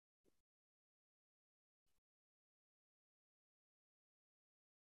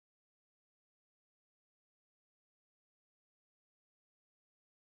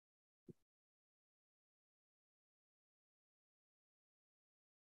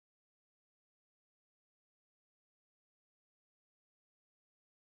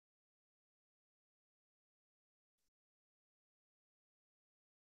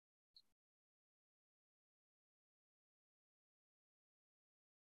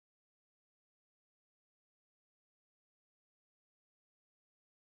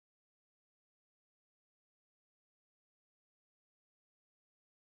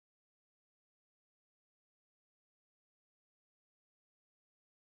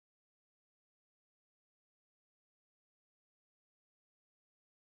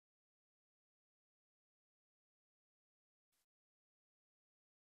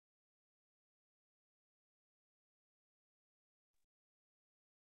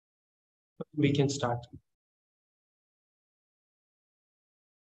We can start.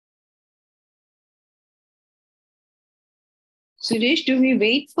 Suresh, do we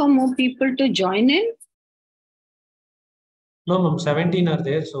wait for more people to join in? No, ma'am, 17 are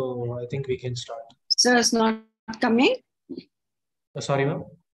there, so I think we can start. Sir is not coming? Sorry, ma'am.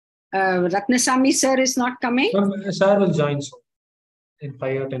 Ratnasamy sir is not coming? Ma'am, sir will join soon. In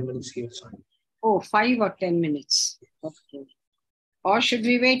 5 or 10 minutes, he will join. Oh, 5 or 10 minutes. Okay. Or should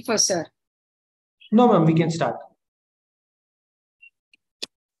we wait for sir? No, ma'am, we can start.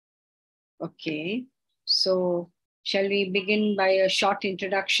 Okay. So, shall we begin by a short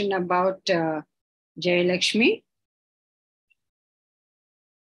introduction about Jeyalakshmi?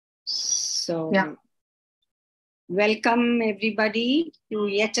 So, yeah. Welcome everybody to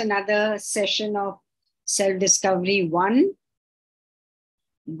yet another session of Self-Discovery 1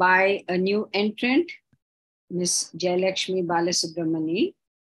 by a new entrant, Miss Jeyalakshmi Balasubramani.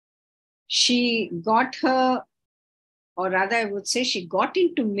 She got her, or rather I would say she got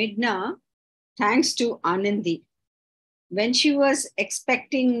into MiDNA thanks to Anandi. When she was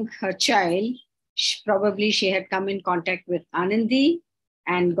expecting her child, probably she had come in contact with Anandi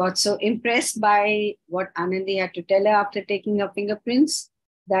and got so impressed by what Anandi had to tell her after taking her fingerprints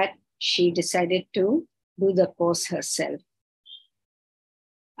that she decided to do the course herself.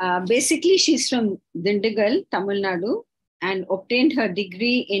 Basically, she's from Dindigal, Tamil Nadu, and obtained her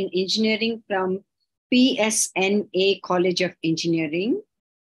degree in engineering from PSNA College of Engineering.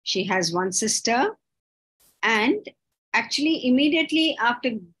 She has one sister, and actually immediately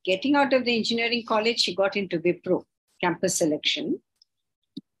after getting out of the engineering college, she got into Wipro campus selection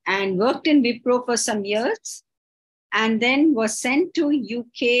and worked in Wipro for some years, and then was sent to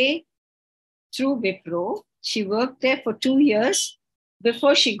UK through Wipro. She worked there for 2 years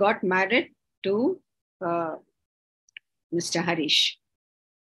before she got married to Mr. Harish.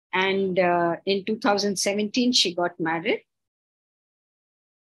 And in 2017, she got married.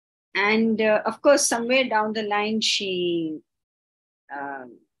 And of course, somewhere down the line, she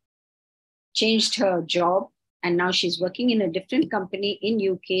changed her job. And now she's working in a different company in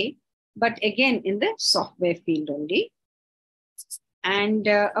UK, but again, in the software field only. And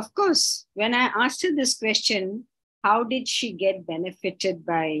of course, when I asked her this question, how did she get benefited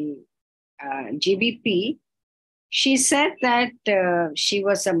by GBP? She said that she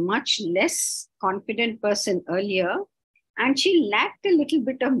was a much less confident person earlier, and she lacked a little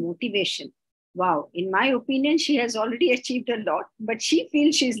bit of motivation. Wow, in my opinion, she has already achieved a lot, but she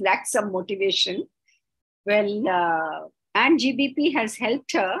feels she's lacked some motivation. Well, and GBP has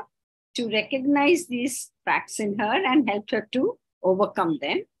helped her to recognize these facts in her and helped her to overcome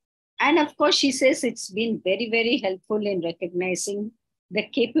them. And of course, she says it's been very, very helpful in recognizing the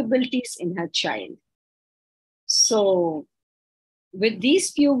capabilities in her child. So with these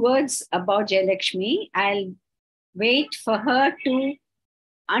few words about Jeyalakshmi, I'll wait for her to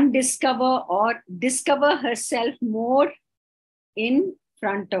undiscover or discover herself more in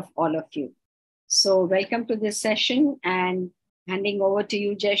front of all of you. So welcome to this session, and handing over to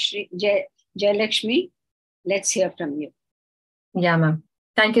you, Jeyalakshmi. Let's hear from you. Yeah, ma'am.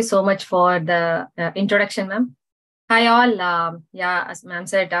 Thank you so much for the introduction, ma'am. Hi, all. Yeah, as ma'am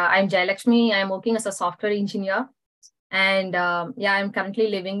said, I'm Jeyalakshmi. I'm working as a software engineer. And yeah, I'm currently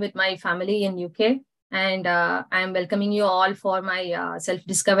living with my family in UK. And I'm welcoming you all for my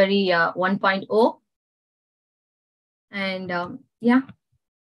self-discovery 1.0. And yeah.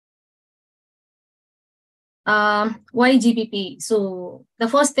 Why GPP? So the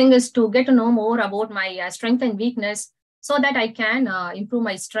first thing is to get to know more about my strength and weakness, so that I can improve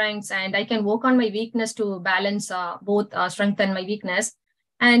my strengths and I can work on my weakness to balance both strength and my weakness.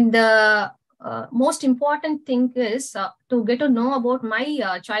 And the most important thing is to get to know about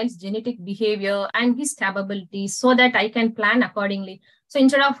my child's genetic behavior and his capabilities, so that I can plan accordingly. So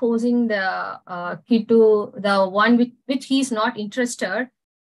instead of forcing the kid to the one which he's not interested,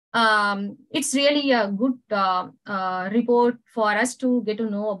 it's really a good report for us to get to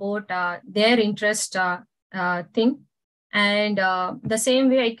know about their interest thing. And the same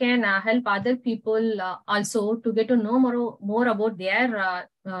way I can help other people also to get to know more about their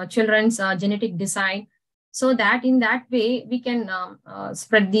children's genetic design, so that in that way we can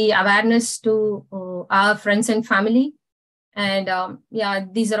spread the awareness to our friends and family. And yeah,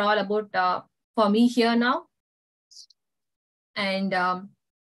 these are all about for me here now. And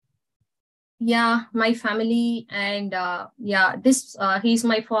yeah, my family, and yeah, this he's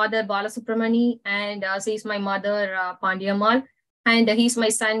my father Balasubramani, and she's my mother Pandiyamal, and he's my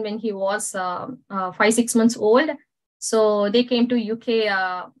son when he was 5-6 months old. So they came to UK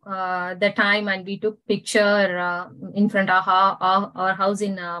the time, and we took picture in front of our house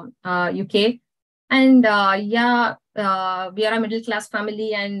in UK. And we are a middle class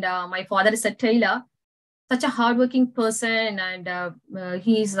family, and my father is a tailor, such a hardworking person, and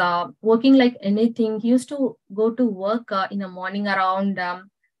he's working like anything. He used to go to work in the morning around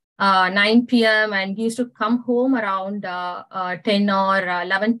 9 p.m. and he used to come home around 10 or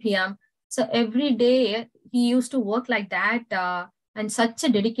 11 p.m. So every day he used to work like that, and such a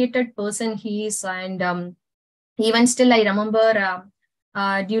dedicated person he is. And even still, I remember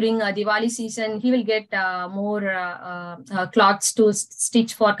during Diwali season, he will get more cloths to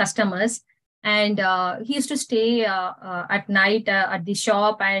stitch for customers. And he used to stay at night at the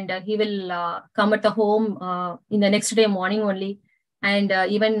shop, and he will come at the home in the next day morning only. And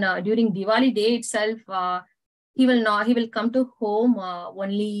even during Diwali day itself, he will come to home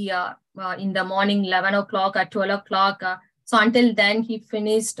only in the morning, 11 o'clock or 12 o'clock. So until then, he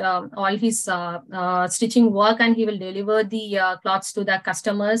finished all his stitching work, and he will deliver the cloths to the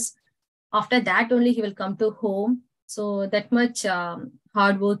customers. After that, only he will come to home. So that much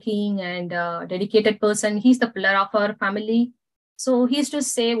hardworking and dedicated person. He's the pillar of our family. So he used to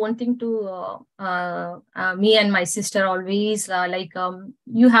say one thing to me and my sister always,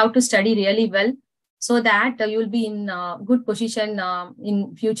 you have to study really well so that you'll be in good position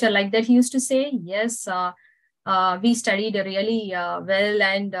in future. Like that, he used to say. Yes, we studied really well,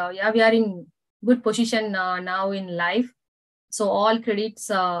 and we are in good position now in life. So all credits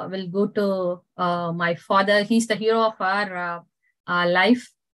will go to my father. He's the hero of our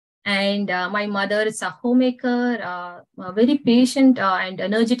life. And my mother is a homemaker, a very patient and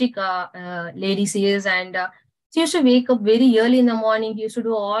energetic lady she is. And she used to wake up very early in the morning. He used to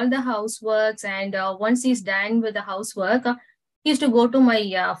do all the houseworks. And once he's done with the housework, he used to go to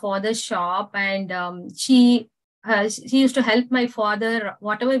my father's shop. And she used to help my father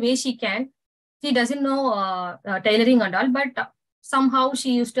whatever way she can. She doesn't know tailoring and all, but somehow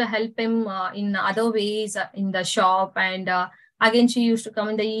she used to help him in other ways in the shop. And again, she used to come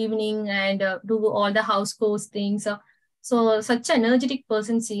in the evening and do all the house chores things. So such an energetic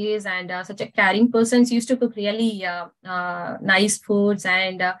person she is, and such a caring person. She used to cook really nice foods.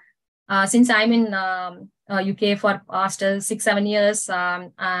 And since I'm in UK for past 6-7 years,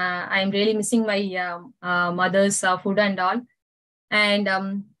 I'm really missing my mother's food and all. And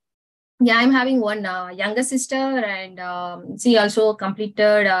I'm having one younger sister, and she also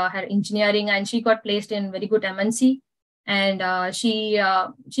completed her engineering, and she got placed in very good MNC. And she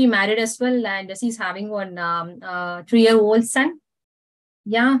married as well, and she's having one 3-year-old son.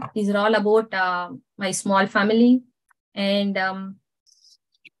 Yeah, these are all about my small family. And who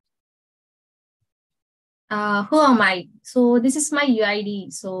am I? So this is my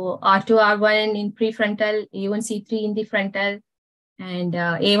UID. So R2, R1 in prefrontal, A1, C3 in the frontal, and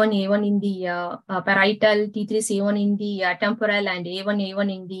A1 in the parietal, T3, C1 in the temporal, and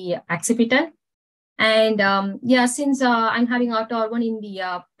A1 in the occipital. And since I'm having R1 in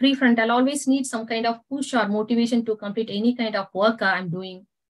the prefrontal, I always need some kind of push or motivation to complete any kind of work I'm doing.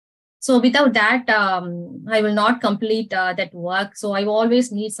 So without that, I will not complete that work. So I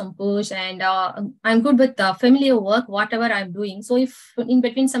always need some push, and I'm good with familiar work, whatever I'm doing. So if in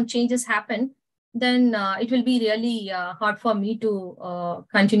between some changes happen, then it will be really hard for me to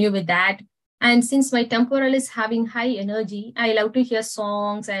continue with that. And since my temporal is having high energy, I love to hear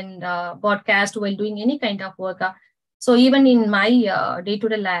songs and podcast while doing any kind of work. So even in my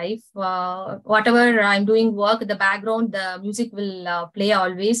day-to-day life, whatever I'm doing work, the background, the music will play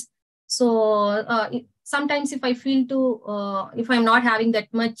always. So sometimes if I feel if I'm not having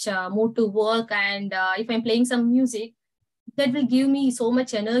that much mood to work, and if I'm playing some music, that will give me so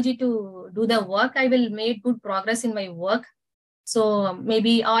much energy to do the work. I will make good progress in my work. So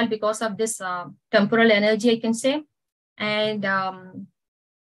maybe all because of this temporal energy, I can say. And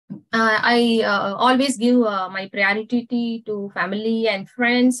I always give my priority to family and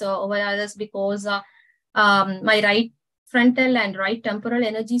friends over others, because my right frontal and right temporal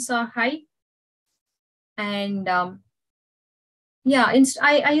energies are high. And I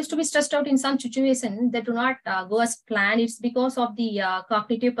used to be stressed out in some situations that do not go as planned. It's because of the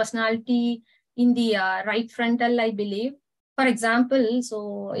cognitive personality in the right frontal, I believe. For example,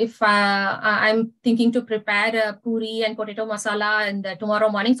 so if I'm thinking to prepare puri and potato masala and tomorrow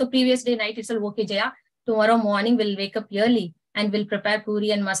morning, so previous day night itself, okay, Jaya, tomorrow morning we'll wake up early and we'll prepare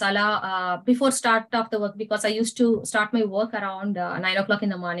puri and masala before start of the work, because I used to start my work around 9 o'clock in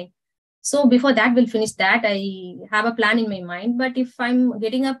the morning. So before that, we'll finish that. I have a plan in my mind. But if I'm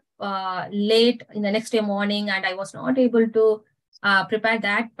getting up late in the next day morning and I was not able to prepare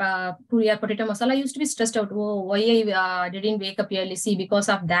that puri or potato masala, I used to be stressed out. Oh, why I didn't wake up early? See, because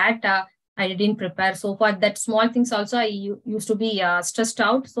of that, I didn't prepare. So for that small things also, I used to be stressed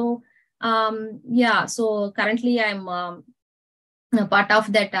out. So yeah, so currently I'm a part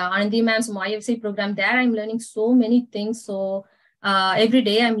of that Anandi ma'am's MyFC program. There I'm learning so many things. So every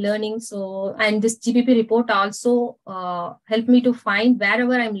day I'm learning. So, and this GPP report also helped me to find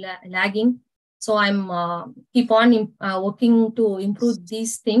wherever I'm lagging. So I'm keep on working to improve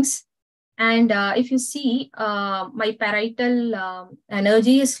these things. And if you see, my parietal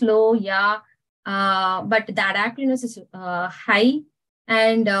energy is low, yeah, but the adaptiveness is high.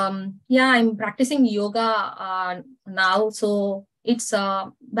 And yeah, I'm practicing yoga now. So it's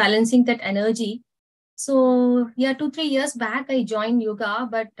balancing that energy. So yeah, 2-3 years back, I joined yoga,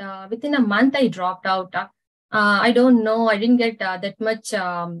 but within a month, I dropped out. I don't know. I didn't get that much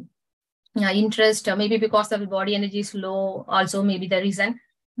interest, maybe because the body energy is low, also maybe the reason.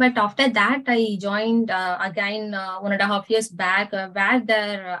 But after that, I joined again 1.5 years back, where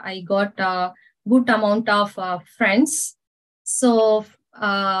there I got a good amount of friends. So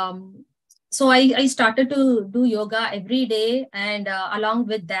so I started to do yoga every day and along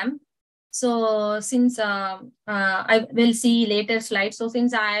with them. So since I will see later slides. So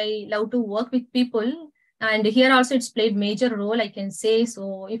since I love to work with people, and here also it's played major role, I can say.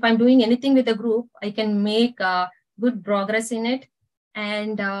 So if I'm doing anything with a group, I can make good progress in it.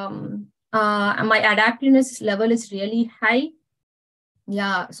 And my adaptiveness level is really high.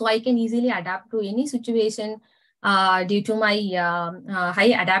 Yeah, so I can easily adapt to any situation due to my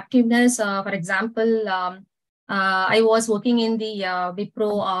high adaptiveness. For example, I was working in the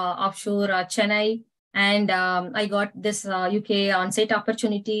Wipro offshore Chennai, and I got this UK on-site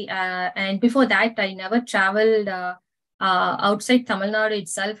opportunity. And before that, I never traveled outside Tamil Nadu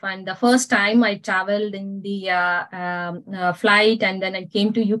itself. And the first time I traveled in the flight, and then I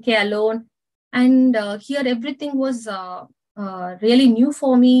came to UK alone. And here everything was really new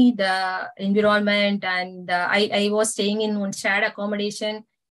for me, the environment. And I was staying in one shared accommodation.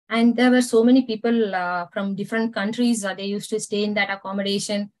 And there were so many people from different countries. They used to stay in that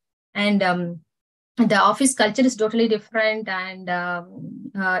accommodation. And the office culture is totally different. And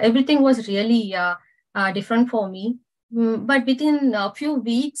everything was really different for me. But within a few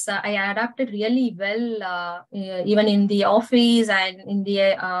weeks, I adapted really well, even in the office and in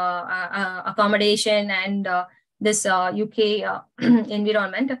the accommodation and this UK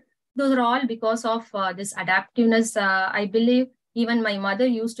environment. Those are all because of this adaptiveness. I believe even my mother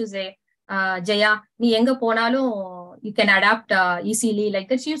used to say, Jaya, ni enga ponalo, you can adapt easily. Like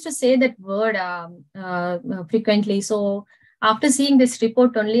that, she used to say that word frequently. So after seeing this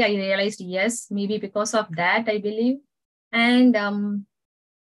report only, I realized, yes, maybe because of that, I believe. And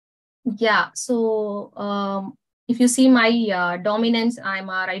yeah, so if you see my dominance, I'm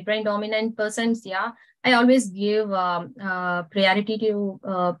a right brain dominant person. Yeah, I always give priority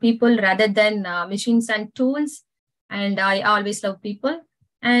to people rather than machines and tools. And I always love people.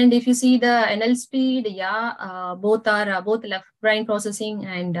 And if you see the NL speed, yeah, both are both left brain processing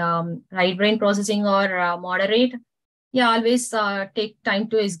and right brain processing or moderate. Yeah, always take time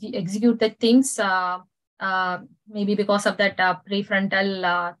to execute the things. Maybe because of that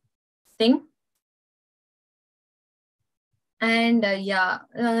prefrontal thing. And yeah,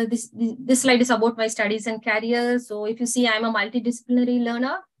 this slide is about my studies and career. So if you see, I'm a multidisciplinary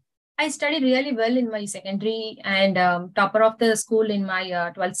learner. I studied really well in my secondary and topper of the school in my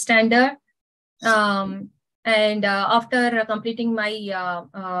 12th standard. And after completing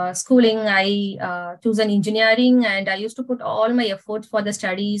my schooling, I chose an engineering, and I used to put all my efforts for the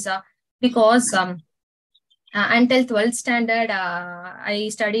studies because until 12th standard, I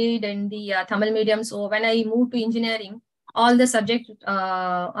studied in the Tamil medium. So when I moved to engineering, all the subjects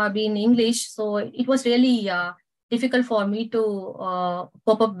are being English. So it was really difficult for me to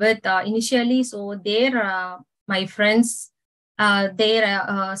cope up with initially. So there, my friends, they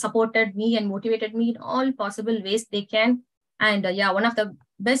supported me and motivated me in all possible ways they can. And yeah, one of the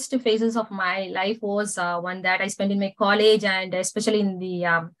best phases of my life was one that I spent in my college, and especially in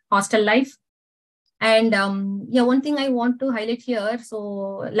the hostel life. And yeah, one thing I want to highlight here.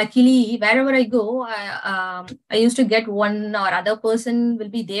 So luckily, wherever I go, I used to get one or other person will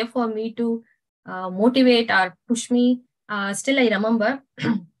be there for me to motivate or push me. Still, I remember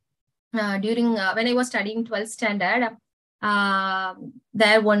during when I was studying 12th standard,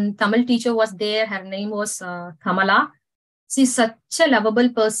 there one Tamil teacher was there. Her name was Kamala. She's such a lovable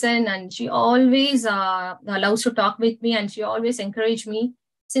person, and she always loves to talk with me, and she always encouraged me.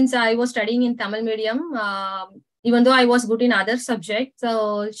 Since I was studying in Tamil medium, even though I was good in other subjects,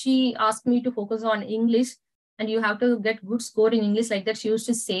 so she asked me to focus on English. and you have to get good score in English, like that she used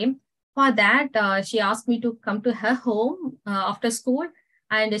to say. For that, she asked me to come to her home after school,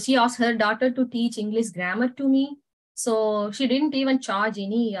 and she asked her daughter to teach English grammar to me. So she didn't even charge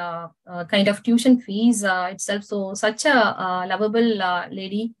any kind of tuition fees itself. So such a lovable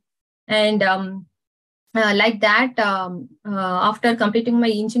lady. And like that, after completing my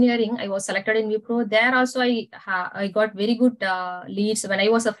engineering, I was selected in Wipro. There also, I got very good leads. When I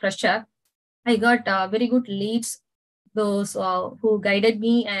was a fresher, I got very good leads, those who guided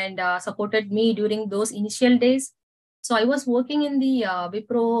me and supported me during those initial days. So I was working in the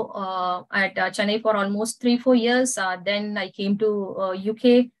Wipro at Chennai for almost 3-4 years. Then I came to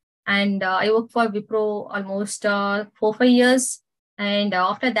UK, and I worked for Wipro almost 4-5 years. And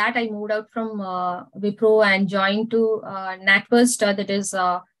after that, I moved out from Wipro and joined to NatWest, that is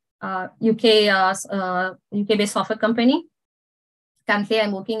UK-based software company. Currently,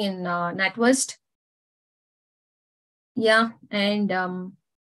 I'm working in NatWest. Yeah, and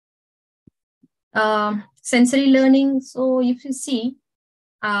sensory learning. So if you see,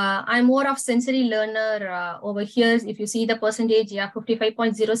 I'm more of sensory learner over here. If you see the percentage, yeah,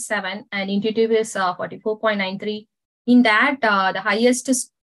 55.07, and intuitive is 44.93. In that, the highest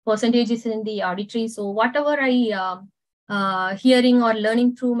percentage is in the auditory. So whatever I hearing or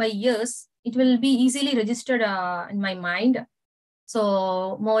learning through my ears, it will be easily registered in my mind.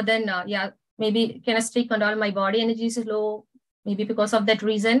 So more than, maybe kinesthetic and all, my body energy is low, maybe because of that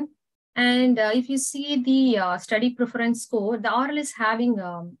reason. And if you see the study preference score, the oral is having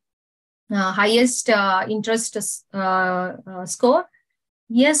highest interest score.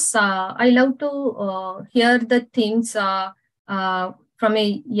 Yes, I love to hear the things from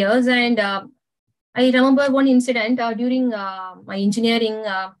my ears. And I remember one incident during my engineering.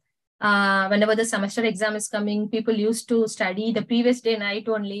 Whenever the semester exam is coming, people used to study the previous day night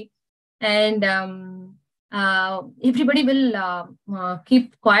only. And everybody will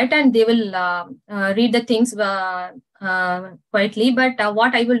keep quiet, and they will read the things quietly. But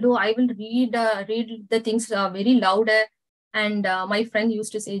what I will do, I will read the things very louder. And my friend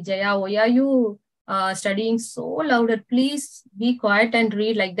used to say, Jaya, why are you studying so louder? Please be quiet and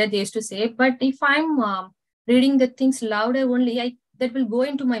read, like that they used to say. But if I'm reading the things louder only, that will go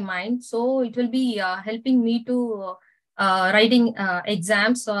into my mind. So it will be helping me to writing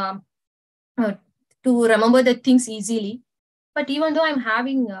exams to remember the things easily. But even though I'm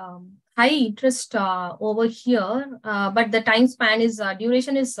having high interest over here, but the time span is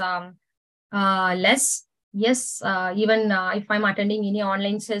duration is less. Yes, even if I'm attending any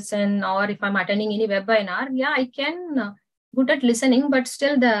online session or if I'm attending any webinar, yeah, I can good at listening, but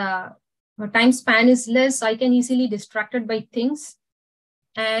still the time span is less. I can easily distracted by things.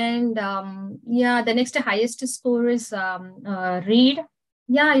 And the next highest score is read.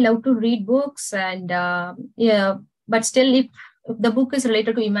 Yeah, I love to read books, and but still, if the book is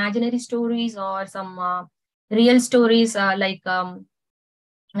related to imaginary stories or some real stories, like that,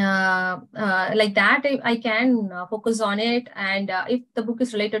 I can focus on it. And if the book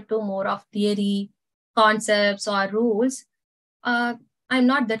is related to more of theory, concepts, or rules, I'm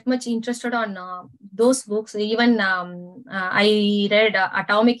not that much interested on those books. Even I read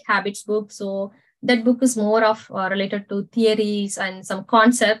Atomic Habits book. So that book is more of related to theories and some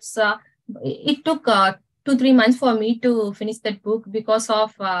concepts. It took 2-3 months for me to finish that book because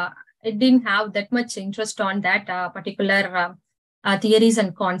of I didn't have that much interest on that particular theories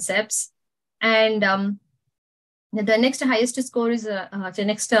and concepts. And the next highest score is the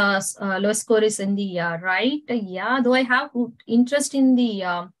next lowest score is in the write. Yeah, though I have interest in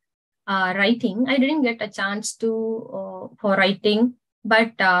the writing, I didn't get a chance to for writing.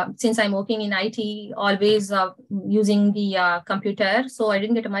 But since I'm working in IT, always using the computer, so I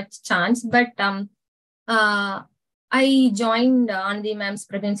didn't get much chance. But I joined Anandi ma'am's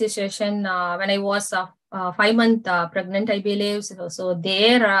pregnancy session when I was 5 months pregnant, I believe. So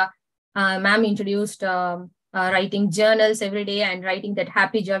there, ma'am introduced writing journals every day and writing that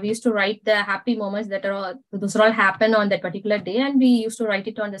happy joy. We used to write the happy moments that those all happen on that particular day, and we used to write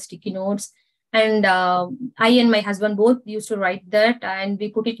it on the sticky notes. And I and my husband both used to write that, and we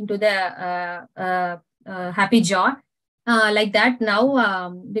put it into the happy jar. Like that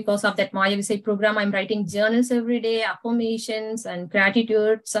now, because of that Maya Visay program, I'm writing journals every day, affirmations and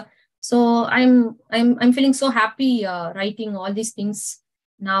gratitudes. So I'm feeling so happy writing all these things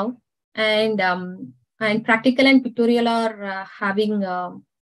now. And practical and pictorial are having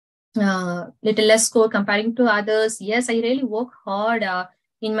little less score comparing to others. Yes, I really work hard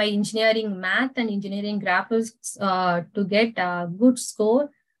in my engineering math and engineering graphics to get a good score.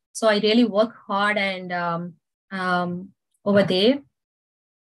 So I really work hard and over there.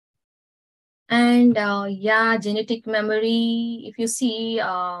 And yeah, genetic memory, if you see,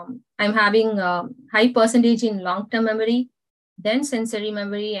 I'm having high percentage in long-term memory, then sensory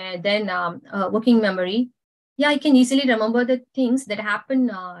memory, and then working memory. Yeah, I can easily remember the things that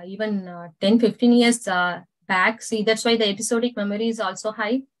happened even 10, 15 years back. See, that's why the episodic memory is also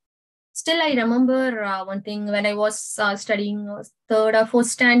high. Still, I remember one thing when I was studying third or fourth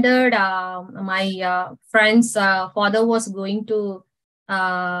standard, my friend's father was going to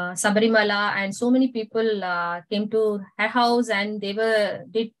Sabarimala, and so many people came to her house, and they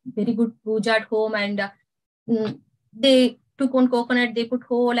did very good puja at home, and they took one coconut, they put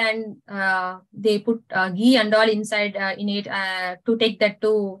whole, and they put ghee and all inside in it to take that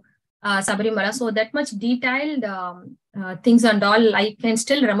to Sabarimala. So that much detailed things and all, I can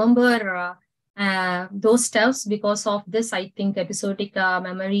still remember those stuffs because of this. I think episodic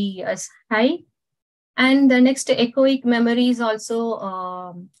memory is high. And the next echoic memory is also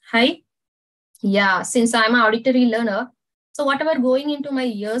high. Yeah, since I'm an auditory learner, so whatever going into my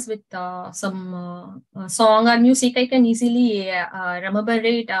ears with some song or music, I can easily remember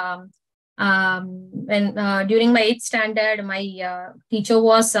it. When during my 8th standard, my teacher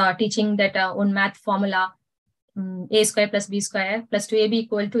was teaching that one math formula, a square plus b square plus 2ab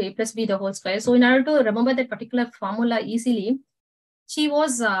equal to a plus b the whole square. So in order to remember that particular formula easily, she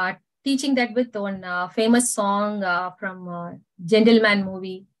was teaching that with one famous song from Gentleman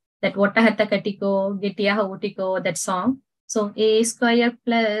movie, that Vatta Hatta Katiko, Getiya Havutiko, that song. So a square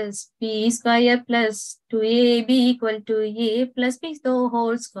plus b square plus 2ab equal to a plus b the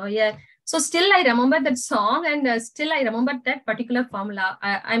whole square. So still I remember that song, and still I remember that particular formula.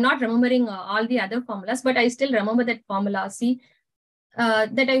 I'm not remembering all the other formulas, but I still remember that formula. See,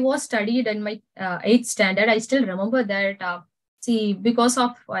 that I was studied in my 8th standard. I still remember that. See, because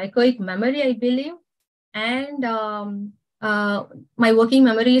of echoic memory, I believe, and my working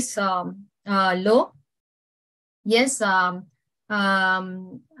memory is low. Yes, I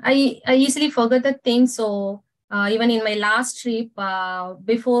easily forget the things. So even in my last trip,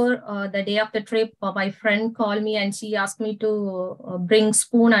 before the day of the trip, my friend called me and she asked me to bring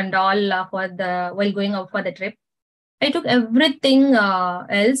spoon and all while going out for the trip. I took everything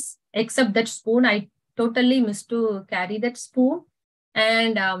else except that spoon. I totally missed to carry that spoon.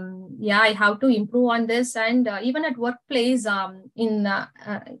 And yeah, I have to improve on this. And even at workplace, in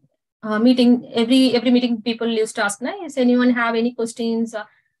meeting, every meeting, people used to ask, does anyone have any questions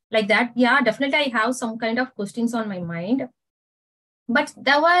like that? Yeah, definitely I have some kind of questions on my mind. But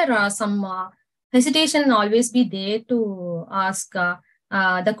there were some hesitation always be there to ask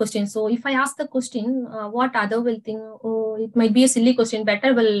the question. So if I ask the question, what other will think? Oh, it might be a silly question.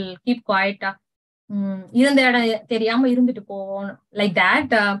 Better will keep quiet. Even like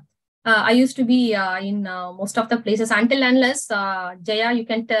that. I used to be in most of the places until unless Jaya, you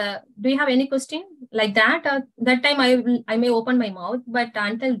can. Do you have any question like that? That time I may open my mouth, but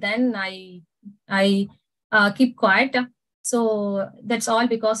until then I keep quiet. So that's all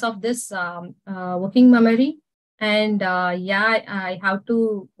because of this working memory. And yeah, I have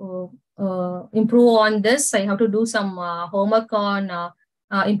to improve on this. I have to do some homework on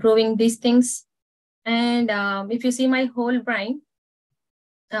improving these things. And if you see my whole brain,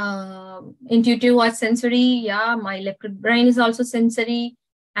 intuitive or sensory, yeah, my left brain is also sensory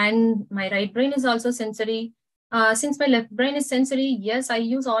and my right brain is also sensory. Since my left brain is sensory, yes, I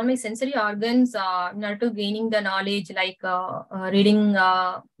use all my sensory organs in order to gaining the knowledge, like reading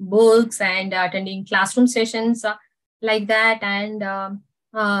books and attending classroom sessions like that. And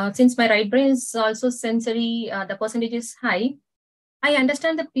since my right brain is also sensory, the percentage is high. I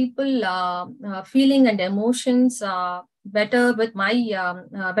understand the people feeling and emotions better with my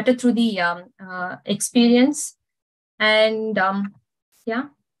better through the experience. And yeah.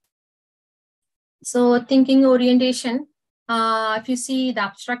 So thinking orientation, if you see the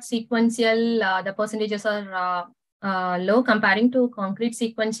abstract sequential, the percentages are low comparing to concrete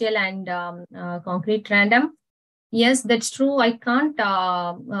sequential and concrete random. Yes, that's true. I can't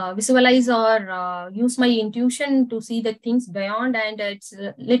visualize or use my intuition to see the things beyond, and it's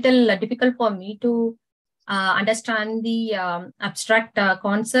a little difficult for me to understand the abstract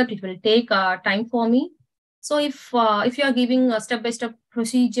concept. It will take time for me. So if you are giving a step-by-step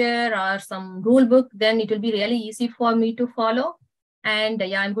procedure or some rule book, then it will be really easy for me to follow. And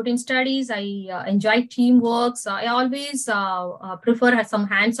yeah, I'm good in studies. I enjoy teamwork. So I always prefer some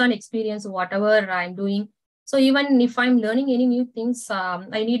hands-on experience, whatever I'm doing. So even if I'm learning any new things,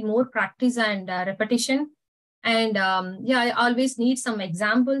 I need more practice and repetition. And yeah, I always need some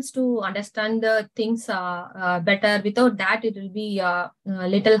examples to understand the things better. Without that, it will be a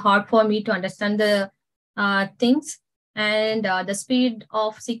little hard for me to understand the things. and the speed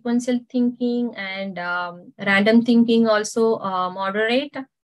of sequential thinking and random thinking also moderate.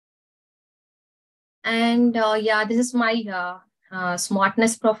 And yeah, this is my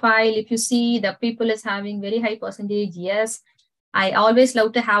smartness profile. If you see, the people is having very high percentage. Yes, I always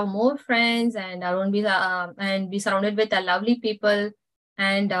love to have more friends and be surrounded with lovely people.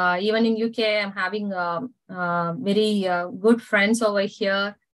 And even in UK, I'm having very good friends over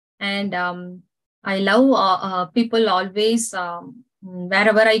here. And I love people always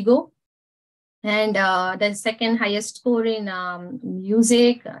wherever I go. And the second highest score in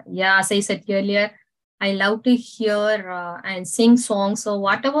music, yeah, as I said earlier, I love to hear and sing songs. So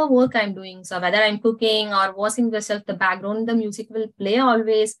whatever work I'm doing, so whether I'm cooking or washing myself, the background, the music will play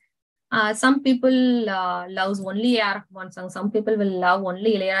always. Some people loves only one song. Some people will love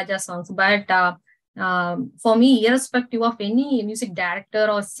only Ilayaraja songs. But for me, irrespective of any music director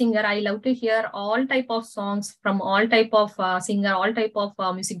or singer, I love to hear all type of songs from all type of singer, all type of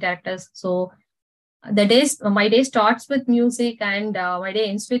music directors. So my day starts with music and my day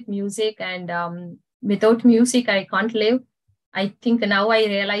ends with music. And without music, I can't live. I think now I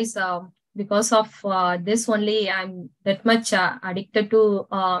realize because of this only, I'm that much addicted to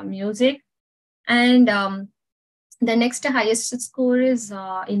music. And the next highest score is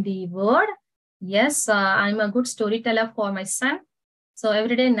in the word. Yes, I'm a good storyteller for my son. So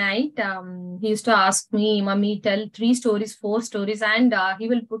every day night, he used to ask me, "Mummy, tell 3 stories, 4 stories," and he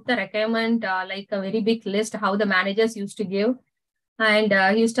will put the requirement like a very big list how the managers used to give. And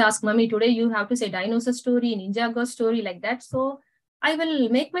he used to ask, "Mummy, today you have to say dinosaur story, ninja ghost story," like that. So I will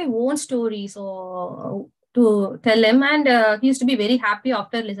make my own story so to tell him, and he used to be very happy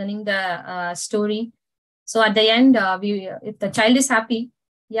after listening the story. So at the end, if the child is happy,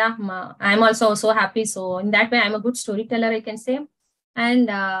 yeah, I'm also so happy. So in that way, I'm a good storyteller, I can say. And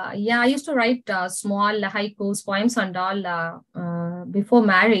yeah, I used to write small haikus, poems, and all before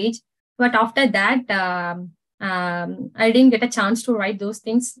marriage. But after that, I didn't get a chance to write those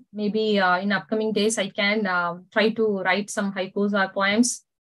things. Maybe in upcoming days, I can try to write some haikus or poems.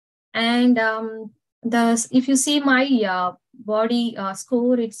 And if you see my body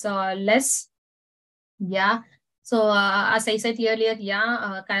score, it's less. Yeah. So as I said earlier,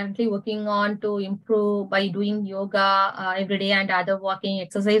 yeah, currently working on to improve by doing yoga every day and other walking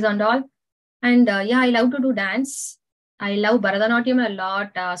exercise and all. And yeah, I love to do dance. I love Bharatanatyam a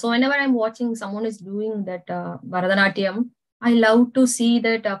lot. So whenever I'm watching someone is doing that Bharatanatyam, I love to see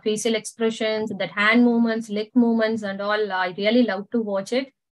that facial expressions, that hand movements, leg movements and all. I really love to watch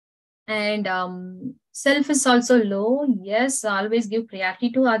it. And self is also low. Yes, always give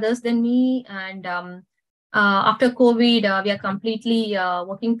priority to others than me. And after COVID, we are completely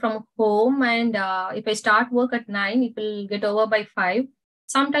working from home. And if I start work at 9, it will get over by 5.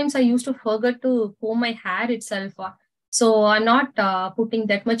 Sometimes I used to forget to comb my hair itself. So I'm not putting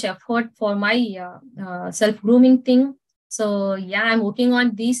that much effort for my self-grooming thing. So yeah, I'm working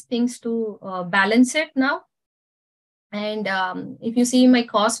on these things to balance it now. And if you see my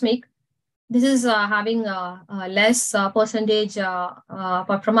cosmic, this is having less percentage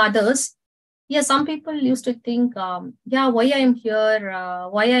from others. Yeah, some people used to think, yeah, why I am here,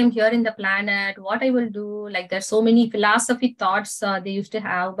 why I am here in the planet, what I will do. Like there's so many philosophy thoughts they used to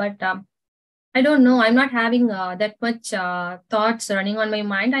have, but I don't know. I'm not having that much thoughts running on my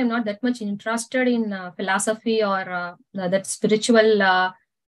mind. I'm not that much interested in philosophy or that spiritual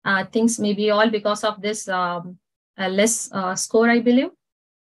things. Maybe all because of this less score, I believe.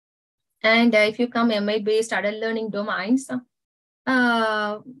 And if you come MI-based adult learning domains,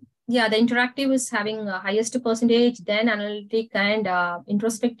 yeah, the interactive is having highest percentage, then analytic and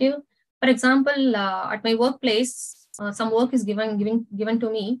introspective. For example, at my workplace, some work is given to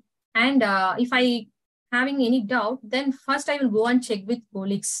me. And if I having any doubt, then first I will go and check with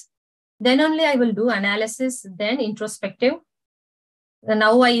colleagues. Then only I will do analysis, then introspective.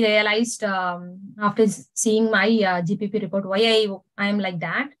 Now I realized after seeing my GPP report why I am like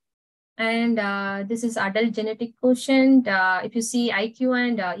that. And this is adult genetic quotient. If you see IQ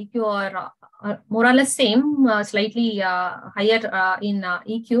and EQ are more or less same, slightly higher in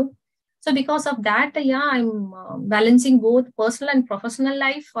EQ. So because of that, yeah, I'm balancing both personal and professional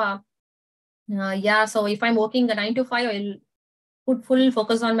life. Yeah, so if I'm working a 9 to 5, I'll put full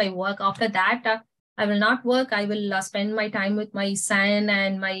focus on my work. After that, I will not work. I will spend my time with my son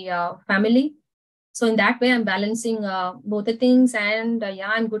and my family. So in that way, I'm balancing both the things. And yeah,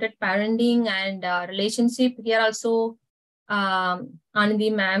 I'm good at parenting and relationship. Here also,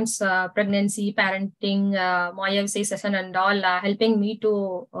 Anandi ma'am's pregnancy, parenting, Maya session and all helping me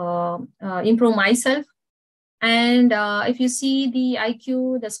to improve myself. And if you see the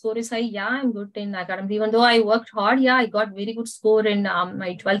IQ, the score is high. Yeah, I'm good in academics. Even though I worked hard, yeah, I got very good score in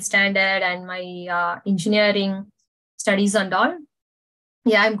my 12th standard and my engineering studies and all.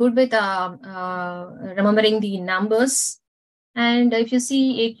 Yeah, I'm good with remembering the numbers. And if you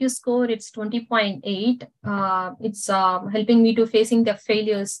see AQ score, it's 20.8. It's helping me to facing the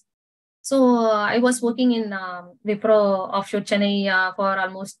failures. So I was working in Wipro offshore Chennai for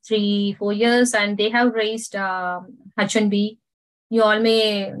almost 3-4 years, and they have raised H1B. You all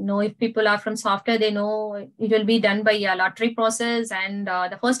may know, if people are from software, they know it will be done by a lottery process. And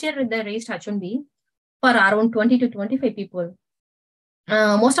the first year they raised H1B for around 20 to 25 people.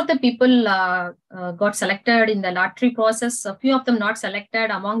 Most of the people got selected in the lottery process. A few of them not selected.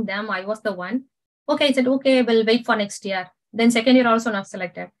 Among them, I was the one. Okay, I said, okay, we'll wait for next year. Then second year also not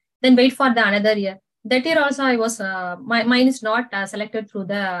selected. Then wait for the another year. That year also I was, mine is not selected through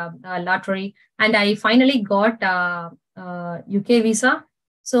the lottery. And I finally got UK visa.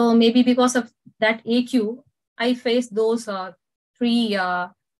 So maybe because of that AQ, I faced those 3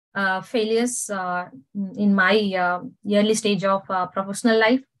 failures in my early stage of professional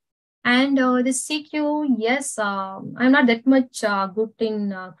life. And the CQ, yes, I'm not that much good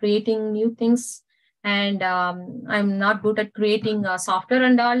in creating new things. And I'm not good at creating software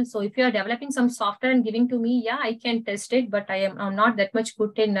and all. So if you are developing some software and giving to me, yeah, I can test it, but I'm not that much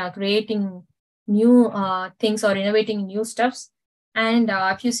good in creating new things or innovating new stuffs. And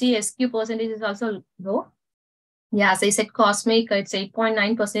if you see SQ percentage is also low. Yeah, as I said, cosmic, it's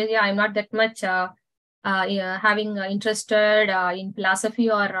 8.9%. Yeah, I'm not that much yeah, having interested in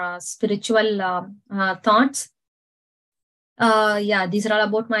philosophy or spiritual thoughts. Yeah, these are all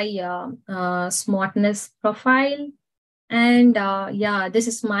about my smartness profile. And yeah, this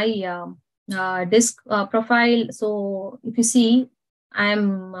is my disk profile. So if you see,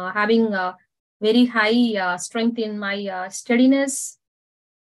 I'm having a very high strength in my steadiness.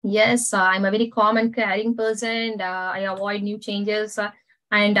 Yes, I'm a very calm and caring person. I avoid new changes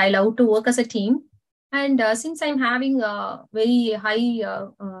and I love to work as a team. And since I'm having a very high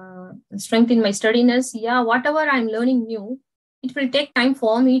strength in my steadiness, yeah, whatever I'm learning new, it will take time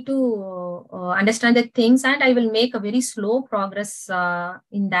for me to understand the things, and I will make a very slow progress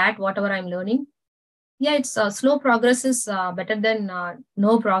in that, whatever I'm learning. Yeah, it's slow progress is better than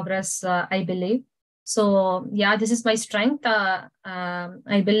no progress, I believe. So yeah, this is my strength,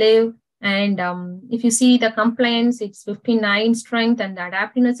 I believe. And if you see the complaints, it's 59 strength and the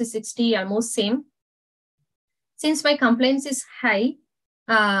adaptiveness is 60, almost same. Since my complaints is high,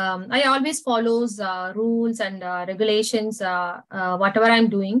 I always follows rules and regulations, whatever I'm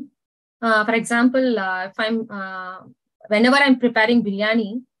doing. For example, if I'm whenever I'm preparing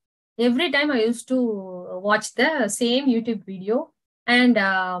biryani, every time I used to watch the same YouTube video, and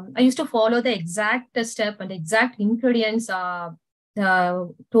I used to follow the exact step and exact ingredients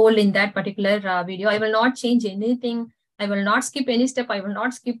told in that particular video. I will not change anything. I will not skip any step. I will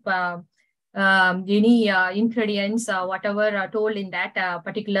not skip any ingredients, whatever told in that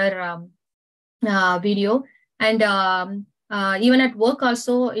particular video. And even at work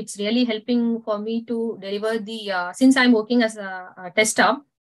also, it's really helping for me to deliver the, since I'm working as a tester,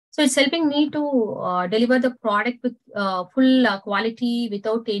 so it's helping me to deliver the product with full quality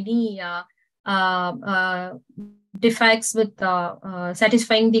without any defects, with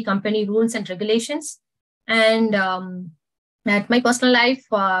satisfying the company rules and regulations. And at my personal life,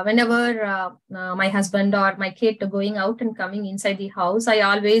 whenever my husband or my kid are going out and coming inside the house, I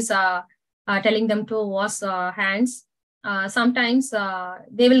always telling them to wash hands. Sometimes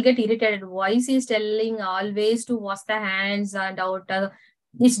they will get irritated. Why is he telling always to wash the hands and out?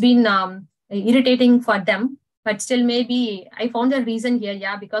 It's been irritating for them, but still maybe I found a reason here.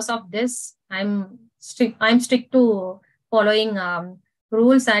 Yeah, because of this, I'm strict to following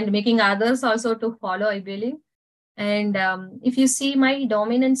rules and making others also to follow, I believe. And if you see my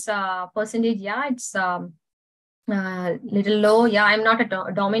dominance percentage, yeah, it's little low. Yeah, I'm not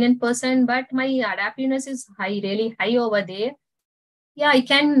a dominant person, but my adaptiveness is high, really high over there. Yeah, I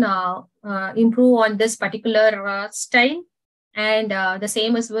can improve on this particular style. And the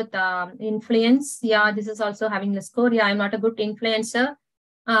same is with influence. Yeah, this is also having a score. Yeah, I'm not a good influencer.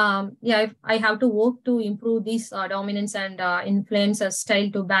 Yeah, I have to work to improve this dominance and influencer style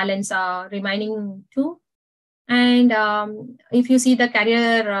to balance remaining two. And if you see the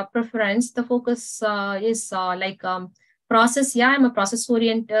career preference, the focus is like process. Yeah, I'm a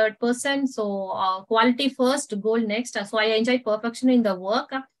process-oriented person. So quality first, goal next. So I enjoy perfection in the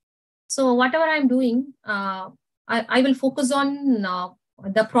work. So whatever I'm doing, I will focus on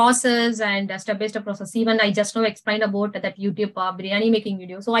the process and step-by-step process. Even I just now explained about that YouTube biryani making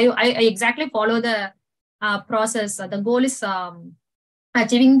video. So I exactly follow the process. The goal is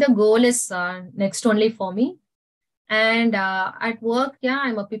achieving the goal is next only for me. And at work, yeah,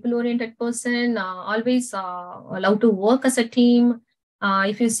 I'm a people-oriented person. Always love to work as a team.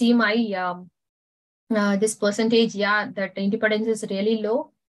 If you see my this percentage, yeah, that independence is really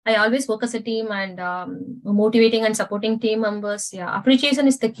low. I always work as a team and motivating and supporting team members. Yeah, appreciation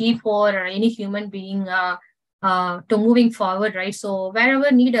is the key for any human being to moving forward, right? So wherever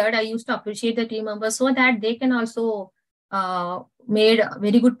needed, I used to appreciate the team members so that they can also made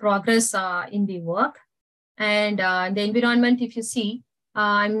very good progress in the work. And the environment, if you see,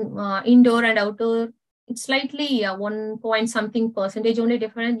 I'm indoor and outdoor. It's slightly 1 point something percentage only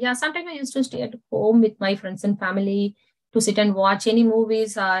different. Yeah, sometimes I used to stay at home with my friends and family to sit and watch any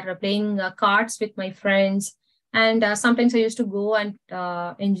movies or playing cards with my friends. And sometimes I used to go and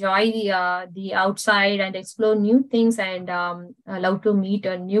enjoy the outside and explore new things and love to meet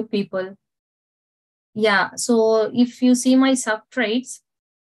new people. Yeah, so if you see my sub traits,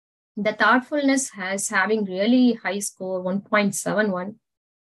 the thoughtfulness has having really high score, 1.71.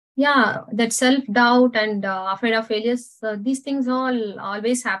 Yeah, that self-doubt and afraid of failures, these things all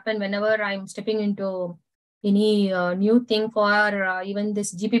always happen whenever I'm stepping into any new thing for even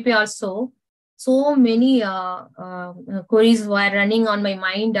this GPP also. So many queries were running on my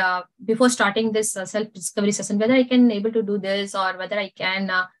mind before starting this self-discovery session, whether I can able to do this or whether I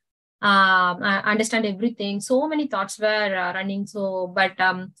can understand everything. So many thoughts were running. So, but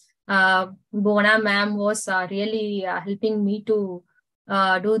Bona ma'am was really helping me to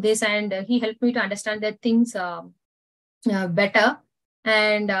do this, and he helped me to understand that things better,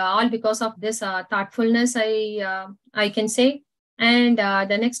 and all because of this thoughtfulness, I can say. And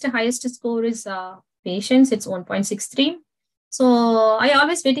the next highest score is patience. It's 1.63. So I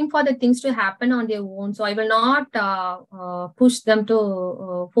always waiting for the things to happen on their own. So I will not push them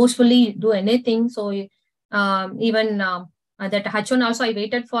to forcefully do anything. So even that H1 also I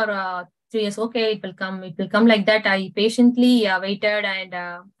waited for 3 years. Okay, it will come. It will come like that. I patiently waited, and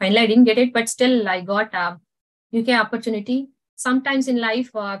finally I didn't get it, but still I got UK opportunity. Sometimes in life,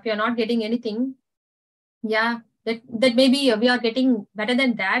 if you're not getting anything, yeah, that maybe we are getting better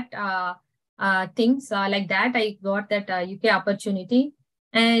than that. Things like that. I got that UK opportunity.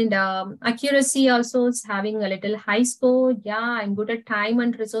 And accuracy also is having a little high score. Yeah, I'm good at time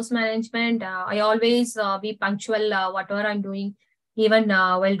and resource management. I always be punctual whatever I'm doing. Even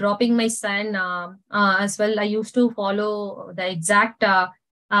while dropping my son as well, I used to follow the exact time.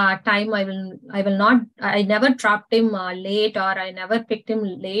 I never dropped him late, or I never picked him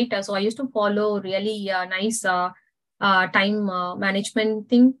late. So I used to follow really nice time management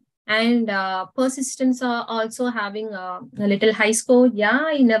thing. And persistence also having a little high score. Yeah,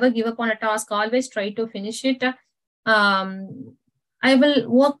 I never give up on a task, always try to finish it. I will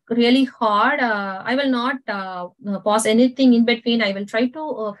work really hard. I will not pause anything in between. I will try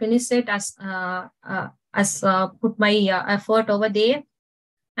to finish it as put my effort over there.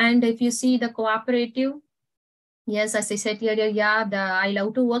 And if you see the cooperative, yes, as I said earlier, yeah, I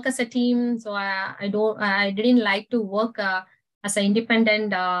love to work as a team. So I didn't like to work as an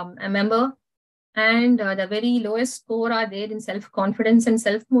independent a member. And the very lowest score are there in self-confidence and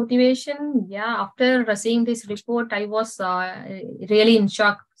self-motivation. Yeah, after seeing this report, I was really in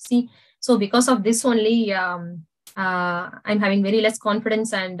shock. See, so because of this only, I'm having very less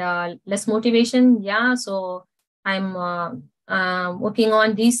confidence and less motivation. Yeah, so I'm working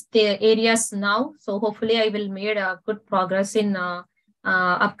on these areas now. So hopefully I will make good progress in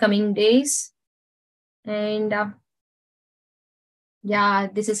upcoming days. And yeah,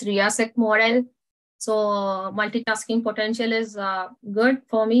 this is RIASEC model. So multitasking potential is good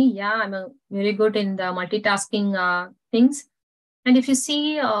for me. Yeah, I'm very good in the multitasking things. And if you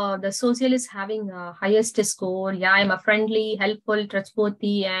see the social is having highest score. Yeah, I'm a friendly, helpful,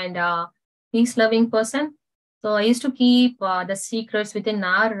 trustworthy, and peace-loving person. So I used to keep the secrets within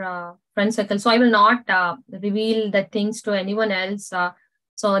our friend circle. So I will not reveal the things to anyone else.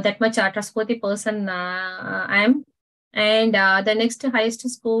 So that much trustworthy person I am. And the next highest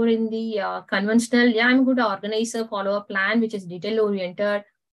score in the conventional, yeah, I'm a good organizer, follow a plan which is detail oriented.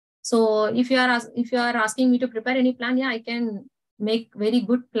 So if you are asking me to prepare any plan, yeah, I can make very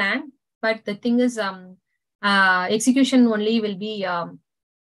good plan. But the thing is, execution only will be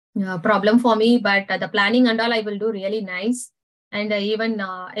problem for me. But the planning and all I will do really nice. And even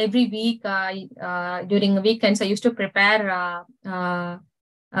every week during weekends, I used to prepare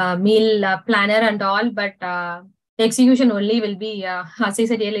meal planner and all. But execution only will be, as I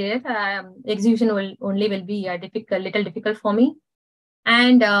said earlier, execution only will be little difficult for me.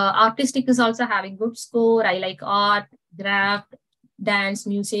 And artistic is also having good score. I like art, craft, dance,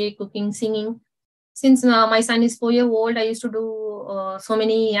 music, cooking, singing. since my son is 4 years old, I used to do so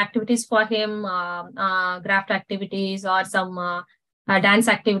many activities for him, craft activities or some dance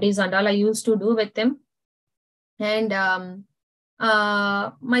activities and all I used to do with him. And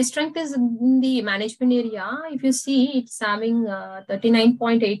my strength is in the management area. If you see, it's having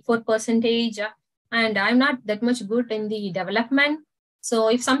 39.84%, and I'm not that much good in the development. So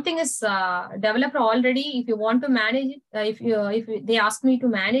if something is developed already, if you want to manage it, if they ask me to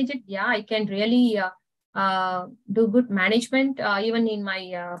manage it, yeah, I can really do good management. Even in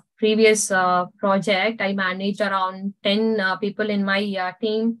my previous project, I managed around 10 people in my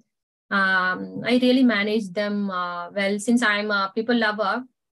team. I really manage them well. Since I'm a people lover,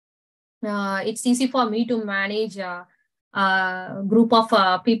 it's easy for me to manage a group of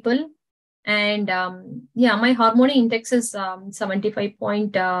people. And yeah, my hormone index is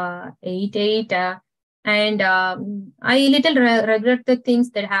 75.88. And I little regret the things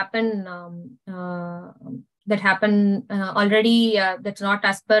that happen already. That's not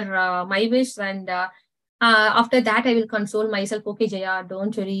as per my wish. And after that, I will console myself. Okay, Jaya,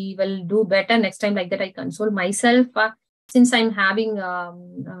 don't worry, we'll do better next time. Like that, I console myself. Since I'm having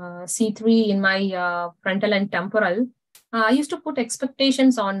C3 in my frontal and temporal, I used to put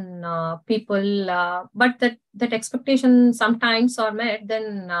expectations on people, but that expectation sometimes are met.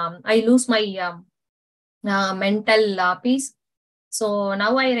 Then I lose my mental peace. So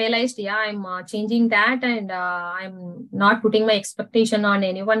now I realized, yeah, I'm changing that, and I'm not putting my expectation on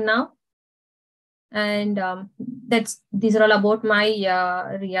anyone now. And these are all about my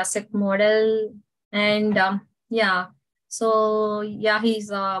Riasek model. And yeah, so yeah,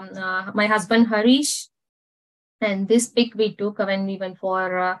 he's my husband Harish. And this pic we took when we went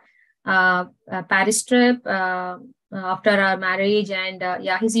for a Paris trip after our marriage. And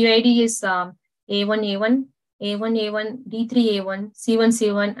yeah, his UID is A1, A1, A1, A1, D3, A1, C1,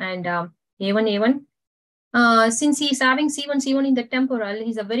 C1, and A1, A1. Since he's having C1, C1 in the temporal,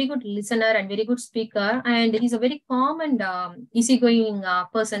 he's a very good listener and very good speaker. And he's a very calm and easygoing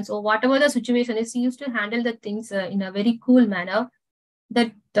person. So whatever the situation is, he used to handle the things in a very cool manner.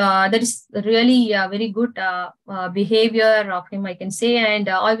 That is really very good behavior of him, I can say, and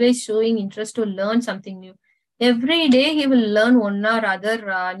always showing interest to learn something new. Every day he will learn one or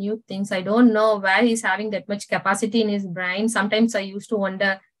other new things. I don't know where he's having that much capacity in his brain. Sometimes I used to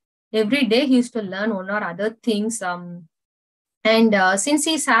wonder. Every day he used to learn one or other things. And since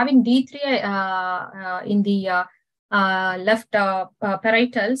he's having D3 in the left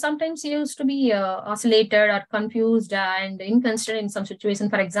parietal, sometimes he used to be oscillated or confused and inconsistent in some situation.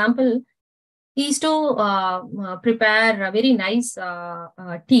 For example, he used to prepare a very nice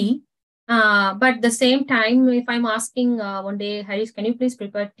tea. But at the same time, if I'm asking one day, Harish, can you please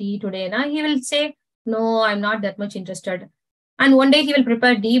prepare tea today? Now he will say, no, I'm not that much interested. And one day he will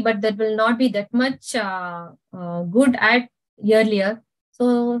prepare tea, but that will not be that much good at earlier.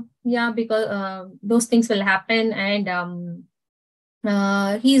 So yeah, because those things will happen. And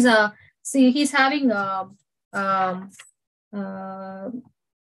he's having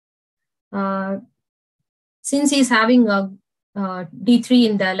since he's having a D3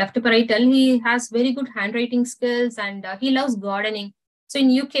 in the left parietal, he has very good handwriting skills, and he loves gardening. So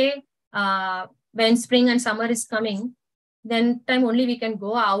in UK, when spring and summer is coming, then time only we can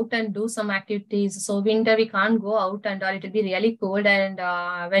go out and do some activities. So winter we can't go out, and it will be really cold. And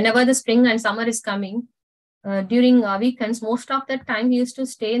whenever the spring and summer is coming, during weekends, most of the time he used to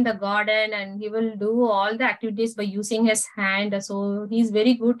stay in the garden, and he will do all the activities by using his hand. So he's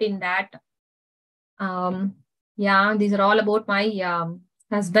very good in that. Yeah, these are all about my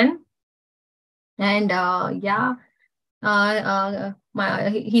husband. And yeah,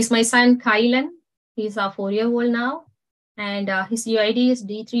 he's my son Kylan. He's 4 years old now. And his UID is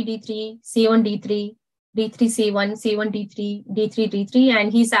D3, D3, C1, D3, D3, C1, C1, D3, D3, D3.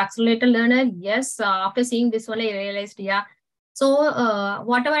 And he's accelerator learner. Yes, after seeing this one, I realized, yeah. So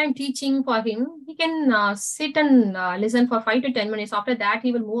whatever I'm teaching for him, he can sit and listen for 5 to 10 minutes. After that,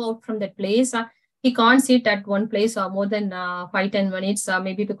 he will move out from that place. He can't sit at one place more than 5-10 minutes,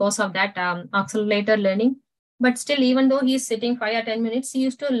 maybe because of that accelerator learning. But still, even though he's sitting 5 or 10 minutes, he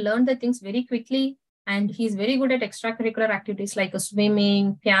used to learn the things very quickly. And he's very good at extracurricular activities like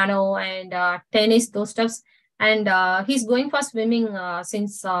swimming, piano, and tennis, those stuffs. And he's going for swimming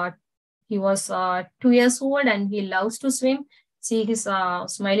since he was 2 years old, and he loves to swim. See his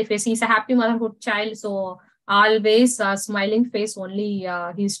smiley face. He's a happy motherhood child. So always smiling face only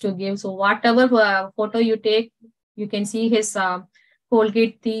he used to give. So whatever photo you take, you can see his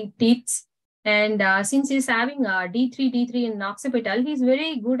Colgate teeth. And since he's having D3 in occipital, he's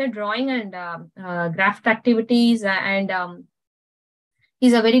very good at drawing and craft activities. And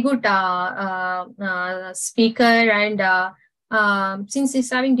he's a very good speaker, and since he's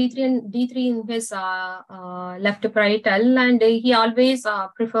having D3 in his left parietal, and he always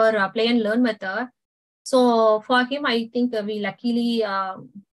prefer play and learn method. So for him, I think we luckily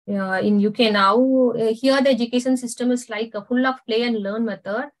in UK now, here the education system is like full of play and learn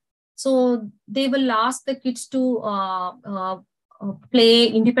method. So they will ask the kids to play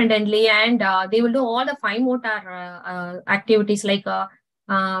independently, and they will do all the fine motor activities like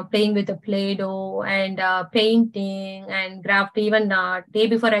playing with the Play-Doh and painting and craft. Even day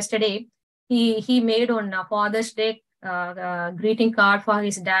before yesterday, he made on Father's Day greeting card for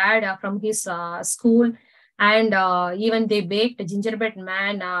his dad from his school, and even they baked gingerbread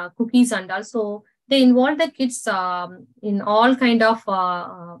man cookies, and also they involve the kids in all kind of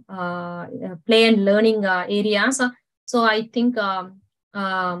play and learning areas. So I think that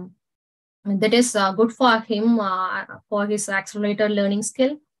is good for him for his accelerator learning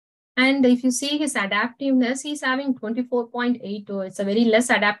skill. And if you see his adaptiveness, he's having 24.82. It's a very less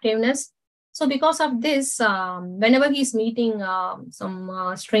adaptiveness. So because of this, whenever he's meeting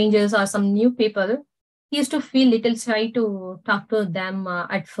some strangers or some new people, he used to feel little shy to talk to them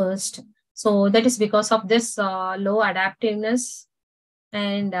at first. So that is because of this low adaptiveness.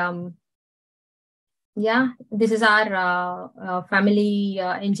 And yeah, this is our family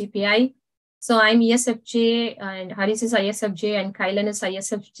NGPI. So I'm ESFJ, and Haris is ISFJ, and Kailan is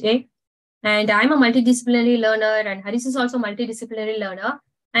ISFJ. And I'm a multidisciplinary learner, and Haris is also multidisciplinary learner.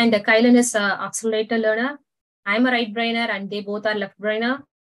 And Kailan is an accelerator learner. I'm a right brainer, and they both are left brainer.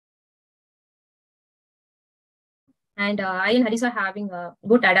 And I and Haris are having a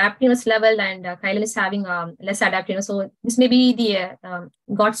good adaptiveness level, and Kailan is having less adaptiveness. So this may be the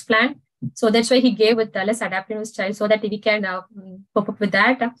God's plan. So that's why he gave with the less adaptiveness child, so that we can cope up with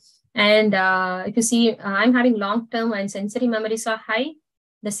that. And if you see, I'm having long-term and sensory memories are high.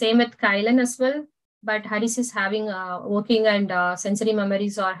 The same with Kailan as well. But Haris is having working and sensory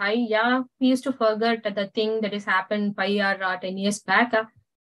memories are high. Yeah, we used to forget the thing that has happened 5 or 10 years back.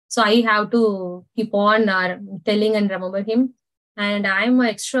 So I have to keep on telling and remember him. And I'm an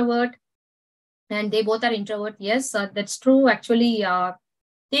extrovert, and they both are introvert. Yes, that's true. Actually,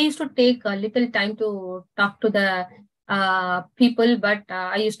 they used to take a little time to talk to the people, but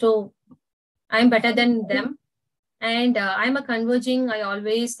I'm better than them. And I'm a converging. I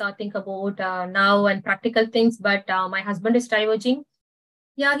always think about now and practical things, but my husband is diverging.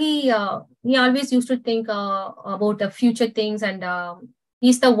 Yeah, he always used to think about the future things, and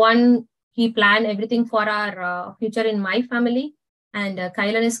he's the one, he planned everything for our future in my family. And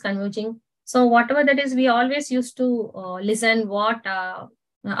Kailan is converging. So whatever that is, we always used to listen what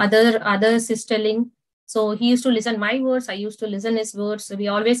others is telling. So he used to listen my words, I used to listen his words. So we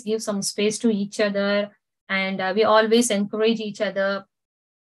always give some space to each other, and we always encourage each other.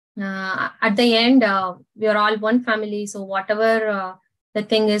 At the end, we are all one family. So whatever the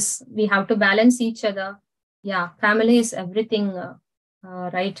thing is, we have to balance each other. Yeah, family is everything,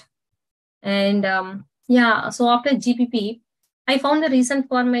 right? And yeah, so after GPP, I found the reason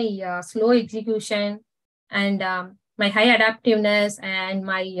for my slow execution, and my high adaptiveness, and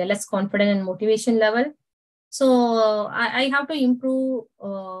my less confident and motivation level. So I have to improve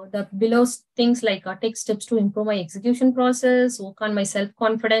the below things, like take steps to improve my execution process, work on my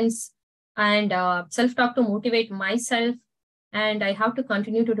self-confidence, and self-talk to motivate myself. And I have to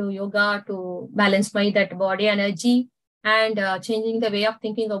continue to do yoga to balance my that body energy, and changing the way of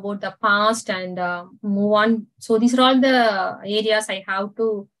thinking about the past, and move on. So these are all the areas I have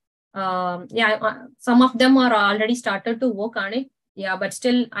to, some of them are already started to work on it. Yeah, but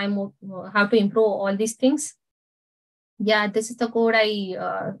still I have to improve all these things. Yeah, this is the code I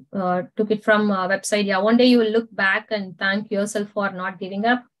took it from website. Yeah, one day you will look back and thank yourself for not giving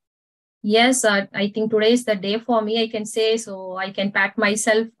up. Yes, I think today is the day for me, I can say. So I can pat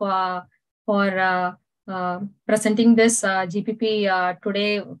myself for presenting this GPP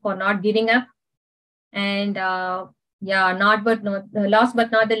today, for not giving up. And yeah, last but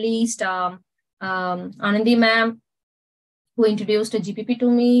not the least, Anandi ma'am, who introduced GPP to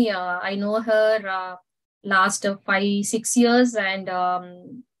me. I know her last 5-6 years, and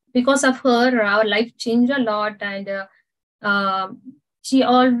because of her, our life changed a lot. And she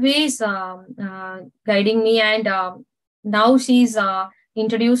always guiding me, and now she's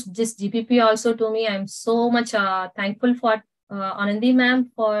introduced this GPP also to me. I'm so much thankful for Anandi ma'am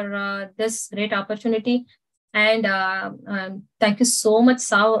for this great opportunity. And thank you so much,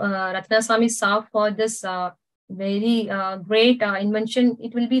 Ratnaswamy Sav, for this very great invention.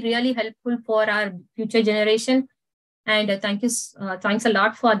 It will be really helpful for our future generation. And thanks a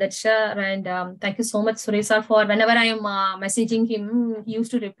lot for that share. And thank you so much, Suresh sir, for whenever I am messaging him, he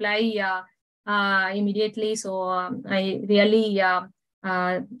used to reply immediately. So I really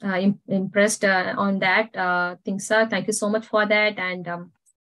impressed on that thing, sir. Thank you so much for that. And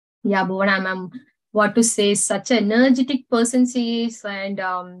yeah, Bhuvana ma'am, what to say, such an energetic person she is. And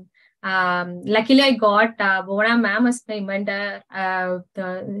luckily I got Bhuvana ma'am as my mentor. How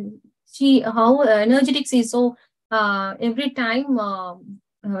energetic she is. So every time,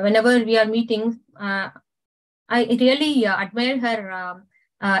 whenever we are meeting, I really admire her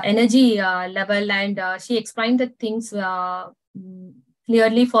energy level, and she explained the things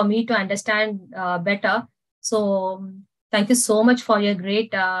clearly for me to understand better. So thank you so much for your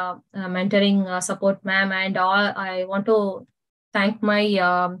great mentoring support, ma'am. And all, I want to thank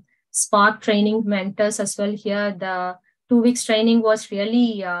my Spark training mentors as well here. The 2 weeks training was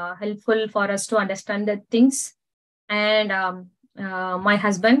really helpful for us to understand the things. And my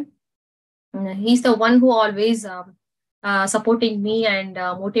husband, he's the one who always supporting me and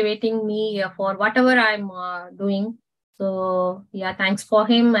motivating me for whatever I'm doing. So yeah, thanks for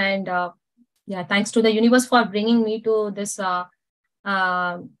him. And yeah, thanks to the universe for bringing me to this,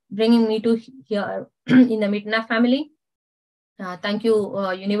 bringing me to here in the MiDNA family. Thank you,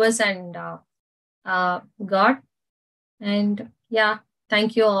 universe and God. And yeah,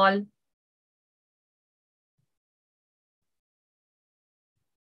 thank you all.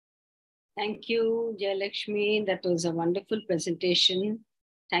 Thank you, Jeyalakshmi. That was a wonderful presentation.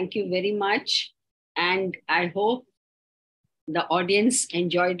 Thank you very much. And I hope the audience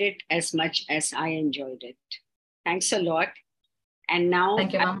enjoyed it as much as I enjoyed it. Thanks a lot. And now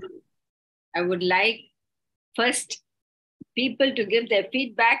Thank you, ma'am. I would like first people to give their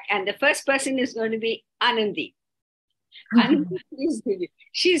feedback. And the first person is going to be Anandi. Anandi, please give it.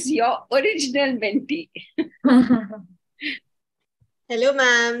 She's your original mentee. Hello,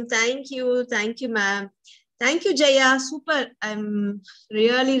 ma'am. Thank you. Thank you, ma'am. Thank you, Jaya. Super. I'm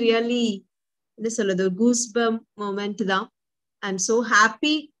really goosebump moment. I'm so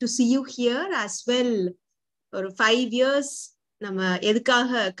happy to see you here as well. For 5 years, nama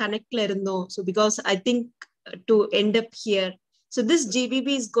edukkaga connect la irundom. So because I think to end up here. So this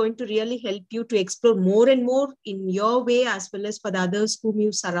GBB is going to really help you to explore more and more in your way as well as for the others whom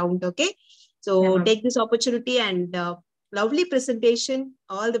you surround. Okay. So Yeah, take this opportunity and lovely presentation.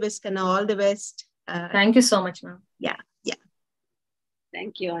 All the best, Kana. All the best. Thank you so much, ma'am. Yeah.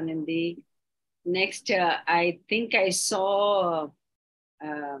 Thank you, Anandi. Next, I think I saw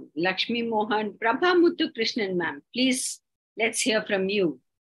Lakshmi Mohan. Prabha Muthu Krishnan, ma'am. Please, let's hear from you,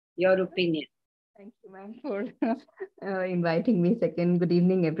 your opinion. Thank you, ma'am, for inviting me second. Good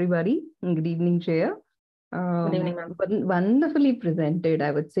evening, everybody. Good evening, Jaya. Good evening, ma'am. Wonderfully presented.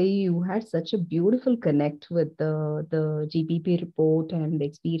 I would say you had such a beautiful connect with the GBP report and the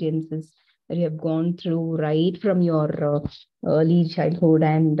experiences that you have gone through right from your early childhood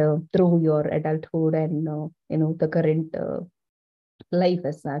and through your adulthood and the current life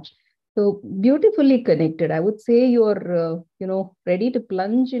as such. So beautifully connected. I would say you're ready to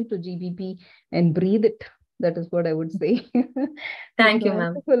plunge into GBP and breathe it. That is what I would say. Thank you,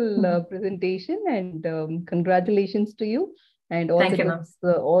 ma'am. Wonderful presentation, and congratulations to you. And all Thank the you, goods,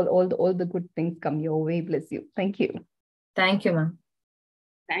 all the good things come your way. Bless you. Thank you. Thank you, ma'am.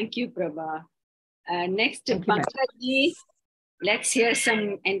 Thank you, Prabha. Next, Thank you, ma'am. Pankaj, let's hear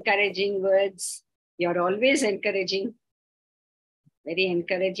some encouraging words. You're always encouraging. Very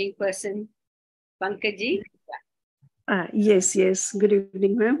encouraging person. Pankaj. Yes. Good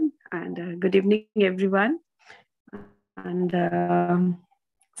evening, ma'am, and good evening, everyone. And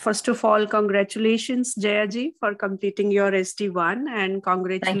first of all, congratulations, Jayaji, for completing your ST1, and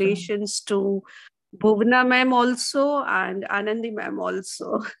congratulations to Bhuvana ma'am also and Anandi ma'am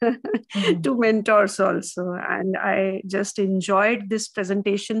also, two mentors also. And I just enjoyed this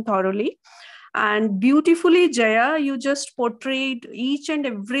presentation thoroughly. And beautifully, Jaya, you just portrayed each and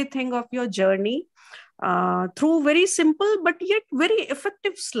everything of your journey through very simple but yet very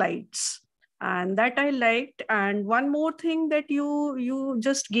effective slides. And that I liked. And one more thing that you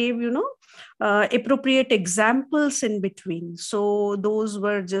just gave, appropriate examples in between. So those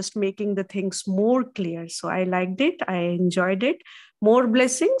were just making the things more clear. So I liked it. I enjoyed it. More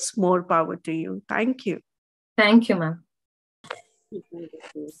blessings, more power to you. Thank you. Thank you, ma'am.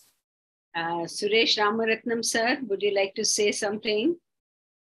 Suresh Ramaratnam, sir, would you like to say something?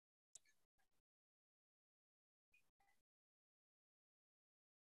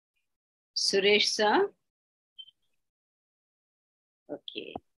 Suresh, sir?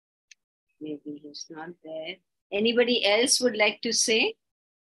 Okay. Maybe he's not there. Anybody else would like to say?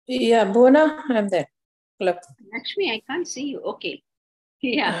 Yeah, Bhuvana, I'm there. Lakshmi, I can't see you. Okay.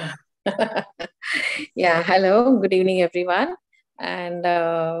 Yeah. Yeah, hello, good evening, everyone. And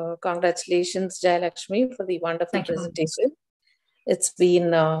congratulations, Jeyalakshmi, for the wonderful presentation. It's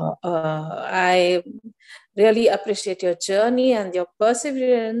been, I really appreciate your journey, and your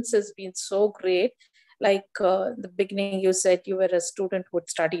perseverance has been so great. Like the beginning, you said you were a student who had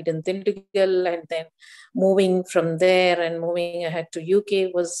studied in Dindigul, and then moving from there and moving ahead to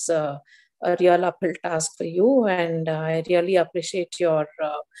UK was a real uphill task for you. And I really appreciate your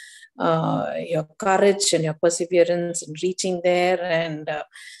courage and your perseverance in reaching there,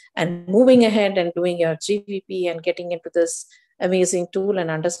 and moving ahead and doing your GVP and getting into this amazing tool and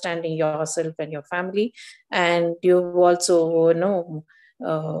understanding yourself and your family. And you've also,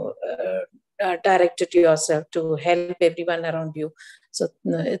 directed yourself to help everyone around you. So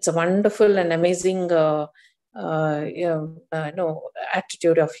it's a wonderful and amazing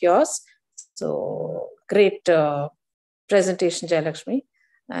attitude of yours. So great presentation, Jeyalakshmi.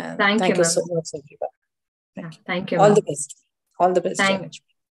 And thank you so much, everyone. Thank you. All the best. All the best.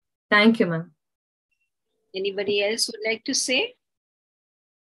 Thank you, ma'am. Anybody else would like to say?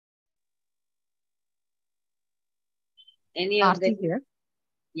 Any of them? Here.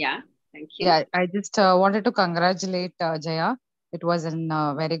 Yeah, thank you. Yeah, I just wanted to congratulate Jaya. It was a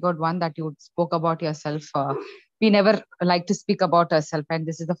very good one that you spoke about yourself. We never like to speak about ourselves, and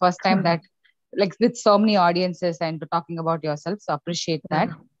this is the first time that, like, with so many audiences and talking about yourself. So appreciate that.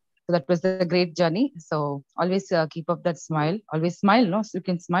 So that was a great journey. So always keep up that smile. Always smile, no? So you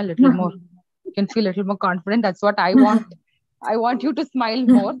can smile a little more. You can feel a little more confident. That's what I want. I want you to smile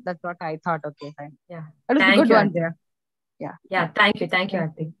more. That's what I thought. Okay, fine. Yeah. That was a good one there. Yeah. Yeah. Thank you. Thank you,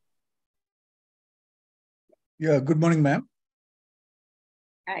 Aarti. Yeah. Good morning, ma'am.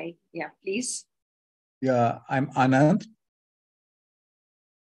 Hi. Yeah, please. Yeah, I'm Anand.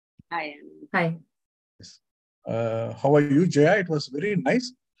 Hi. Hi. Yes. How are you, Jaya? It was very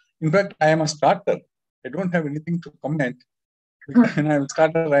nice. In fact, I am a starter. I don't have anything to comment. And I'm a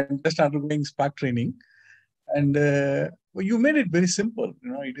starter. I'm just undergoing Spark training. And you made it very simple.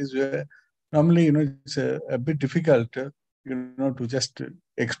 It is normally, it's a bit difficult, to just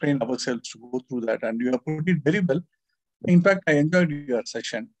explain ourselves to go through that. And you have put it very well. In fact, I enjoyed your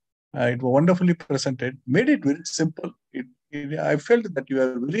session. It was wonderfully presented. Made it very simple. I felt that you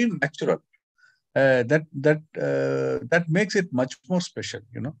are very natural. That makes it much more special.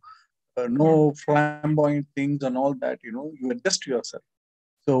 No flamboyant things and all that. You are just yourself.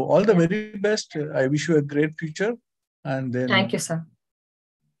 So all the very best. I wish you a great future. And then thank you, sir.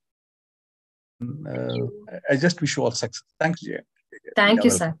 I just wish you all success. Thanks, Jay. Thank you,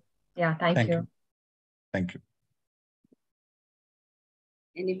 sir. Yeah, thank you. Thank you.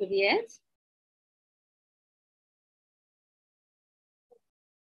 Anybody else?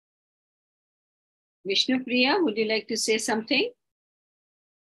 Vishnu Priya, would you like to say something?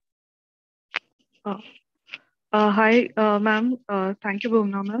 Hi, ma'am. Thank you,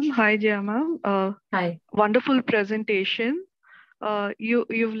 Bhuvna ma'am. Hi, Jaya ma'am. Hi. Wonderful presentation.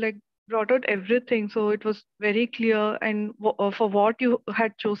 You've like brought out everything, so it was very clear. And for what you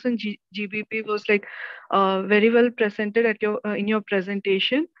had chosen, GBP was like very well presented at your in your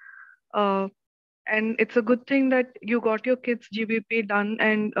presentation. And it's a good thing that you got your kids GBP done,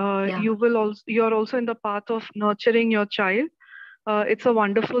 and you're also in the path of nurturing your child. It's a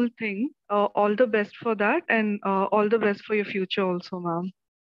wonderful thing. All the best for that, and all the best for your future also, ma'am.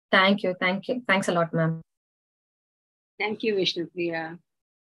 Thank you. Thank you. Thanks a lot, ma'am. Thank you, Vishnu Priya.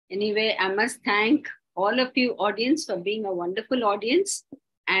 Anyway, I must thank all of you audience for being a wonderful audience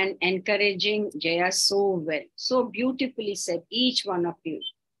and encouraging Jaya so well. So beautifully said, each one of you.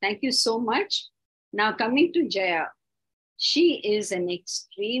 Thank you so much. Now coming to Jaya, she is an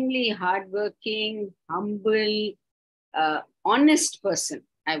extremely hardworking, humble, honest person,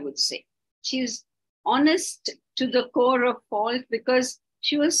 I would say. She's honest to the core of fault because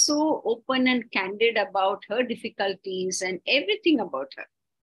she was so open and candid about her difficulties and everything about her.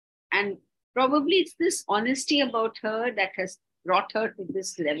 And probably it's this honesty about her that has brought her to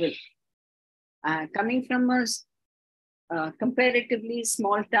this level. Coming from a comparatively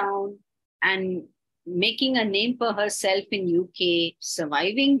small town and making a name for herself in UK,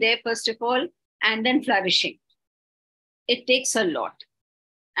 surviving there first of all, and then flourishing. It takes a lot.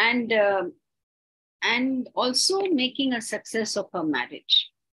 And also making a success of her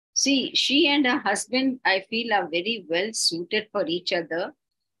marriage. See, she and her husband, I feel, are very well suited for each other.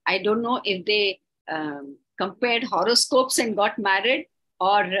 I don't know if they compared horoscopes and got married,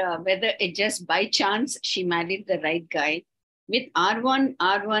 or whether it just by chance she married the right guy. With R1,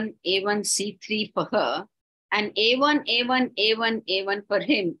 R1, A1, C3 for her, and A1, A1, A1, A1 for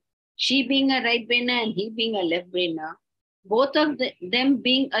him, She being a right brainer and he being a left brainer, both of them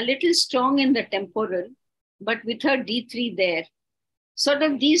being a little strong in the temporal, but with her D3 there. Sort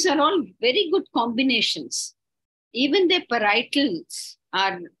of these are all very good combinations. Even their parietals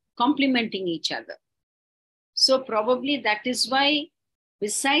are complementing each other. So probably that is why,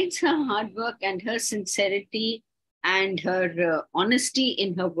 besides her hard work and her sincerity and her honesty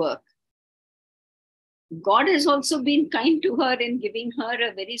in her work, God has also been kind to her in giving her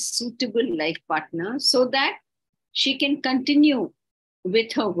a very suitable life partner so that she can continue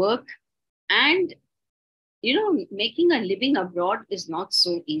with her work. And, you know, making a living abroad is not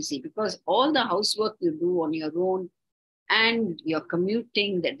so easy because all the housework you do on your own and you're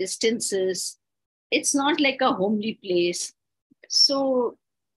commuting, the distances, it's not like a homely place. So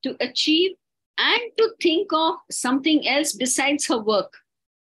to achieve and to think of something else besides her work,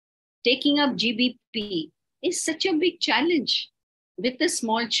 taking up GBP is such a big challenge with a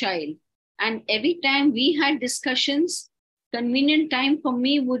small child. And every time we had discussions, convenient time for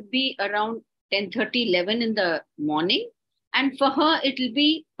me would be around 10:30, 11 in the morning. And for her, it'll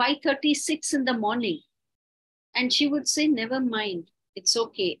be 5:36 in the morning. And she would say, never mind, it's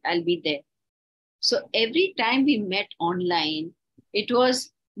okay, I'll be there. So every time we met online, it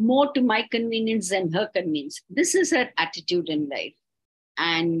was more to my convenience than her convenience. This is her attitude in life.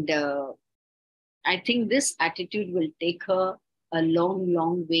 And I think this attitude will take her a long,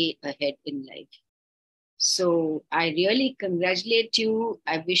 long way ahead in life. So I really congratulate you.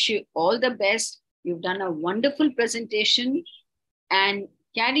 I wish you all the best. You've done a wonderful presentation and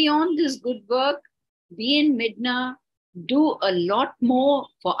carry on this good work. Be in MiDNA. Do a lot more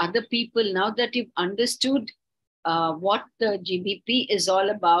for other people now that you've understood what the GBP is all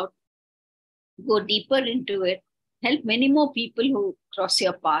about. Go deeper into it. Help many more people who cross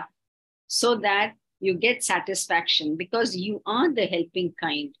your path so that you get satisfaction because you are the helping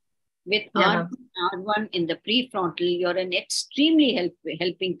kind. With R1 in the prefrontal, you're an extremely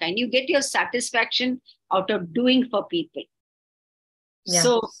helping kind. You get your satisfaction out of doing for people. Yeah.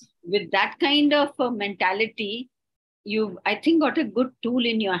 So with that kind of mentality, you've, I think, got a good tool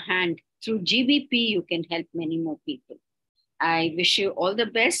in your hand. Through GBP, you can help many more people. I wish you all the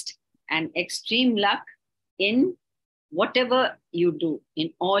best and extreme luck in whatever you do,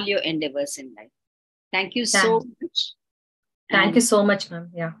 in all your endeavors in life. Thank you so much. Thank you so much, ma'am.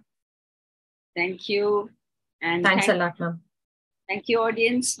 Yeah. Thank you. And thanks a lot, ma'am. Thank you,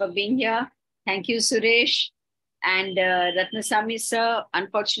 audience, for being here. Thank you, Suresh. And Ratnasamy sir,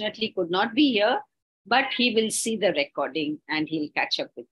 unfortunately, could not be here, but he will see the recording and he'll catch up with you.